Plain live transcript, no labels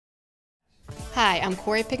Hi, I'm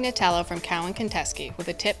Corey Pignatello from Cowan, Gunteski with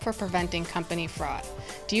a tip for preventing company fraud.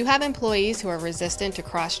 Do you have employees who are resistant to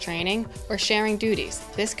cross-training or sharing duties?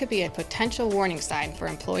 This could be a potential warning sign for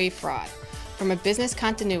employee fraud. From a business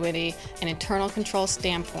continuity and internal control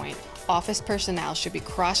standpoint, office personnel should be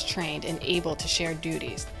cross-trained and able to share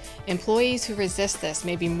duties. Employees who resist this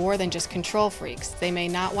may be more than just control freaks. They may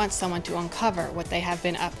not want someone to uncover what they have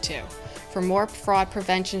been up to. For more fraud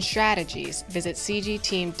prevention strategies, visit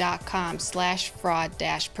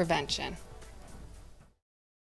cgteam.com/fraud-prevention.